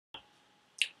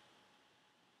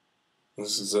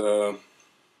This is a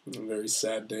very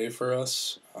sad day for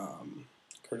us.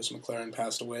 Curtis McClarin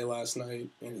passed away last night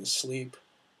in his sleep,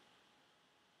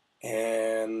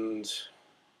 and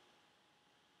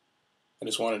I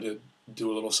just wanted to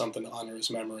do a little something to honor his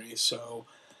memory. So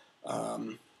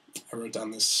I wrote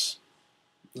down this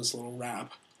little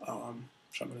rap,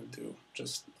 which I'm going to do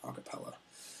just a cappella.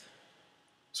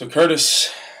 So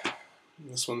Curtis,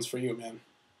 this one's for you, man.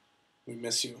 We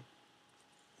miss you.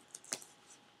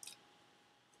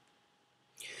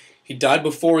 He died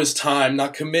before his time,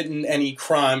 not committing any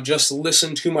crime. Just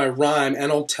listen to my rhyme,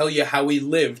 and I'll tell you how he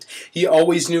lived. He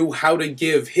always knew how to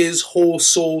give his whole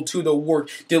soul to the work.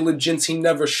 Diligence he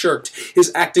never shirked. His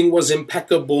acting was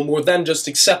impeccable, more than just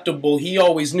acceptable. He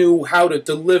always knew how to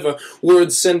deliver.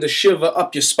 Words send a shiver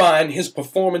up your spine. His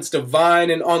performance divine,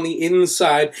 and on the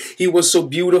inside, he was so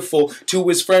beautiful. To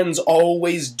his friends,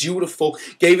 always dutiful.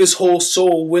 Gave his whole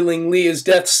soul willingly. His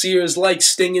death sears like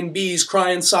stinging bees.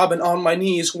 Crying, sobbing on my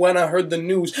knees when I heard the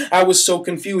news. I was so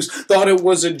confused, thought it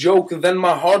was a joke. Then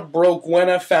my heart broke when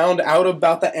I found out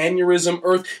about the aneurysm.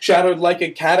 Earth shattered like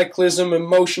a cataclysm.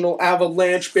 Emotional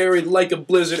avalanche buried like a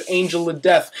blizzard. Angel of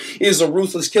death is a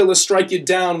ruthless killer. Strike you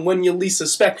down when you least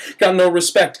suspect. Got no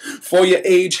respect for your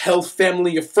age, health,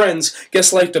 family, or friends.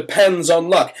 Guess life depends on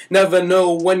luck. Never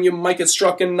know when you might get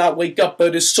struck and not wake up,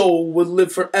 but his soul will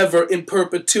live forever in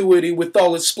perpetuity with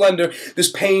all its splendor. This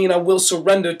pain I will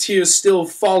surrender. Tears still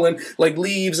falling like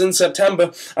leaves in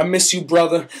September. I miss you,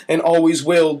 brother, and always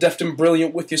will. Deft and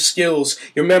brilliant with your skills.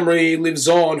 Your memory lives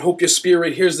on. Hope your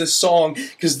spirit hears this song,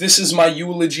 'cause this is my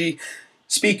eulogy.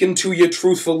 Speaking to you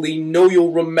truthfully, know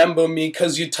you'll remember me,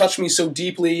 'cause you touched me so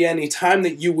deeply. Any time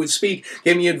that you would speak,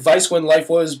 gave me advice when life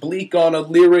was bleak. On a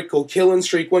lyrical killing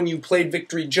streak when you played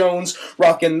Victory Jones,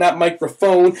 rocking that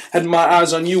microphone. Had my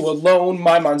eyes on you alone.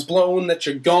 My mind's blown that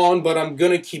you're gone, but I'm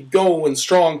gonna keep going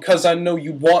strong, 'cause I know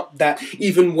you want that,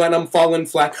 even when I'm falling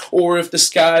flat. Or if the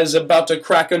sky's about to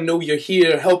crack, I know you're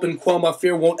here, helping quell my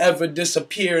fear. Won't ever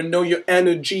disappear. Know your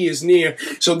energy is near.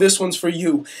 So this one's for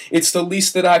you. It's the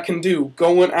least that I can do.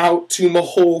 Going out to my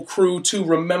whole crew to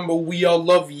remember we all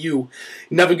love you.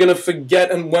 Never gonna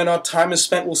forget, and when our time is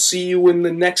spent, we'll see you in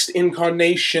the next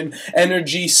incarnation.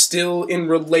 Energy still in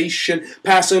relation,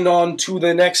 passing on to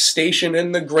the next station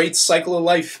in the great cycle of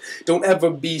life. Don't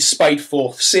ever be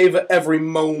spiteful, savor every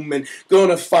moment.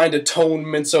 Gonna find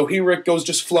atonement, so here it goes,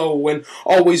 just flowing.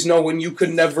 Always knowing you could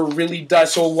never really die,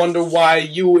 so I wonder why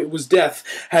you, it was death.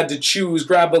 Had to choose,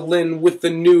 grab a Lynn with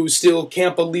the news. Still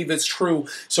can't believe it's true,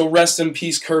 so rest in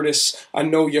peace, Curtis. I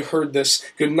know you heard this.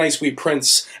 Good night, sweet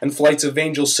prince, and flights of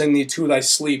angels sing thee to thy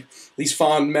sleep. These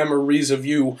fond memories of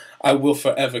you I will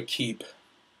forever keep.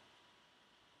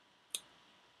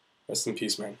 Rest in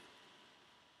peace, man.